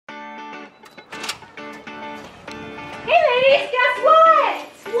Ladies, guess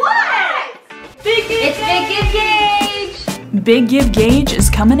what? What? Big Give Gage! Big Give Gage is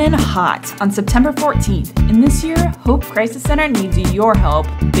coming in hot on September 14th, and this year, Hope Crisis Center needs your help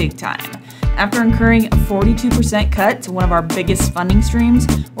big time. After incurring a 42% cut to one of our biggest funding streams,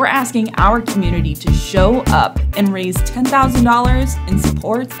 we're asking our community to show up and raise $10,000 in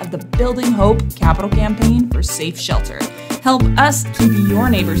support of the Building Hope capital campaign for safe shelter. Help us keep your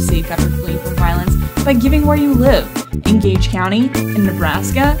neighbors safe after fleeing from violence by giving where you live, in Gage County, in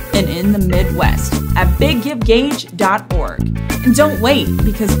Nebraska, and in the Midwest at biggivegage.org. And don't wait,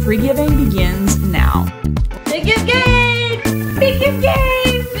 because pre-giving begins now. Big Give Gage! Big Give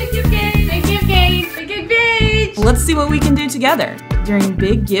Gage! Big Give Gage! Big Give Gage! Big Give Gage! Let's see what we can do together during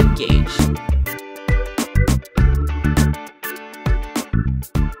Big Give Gage.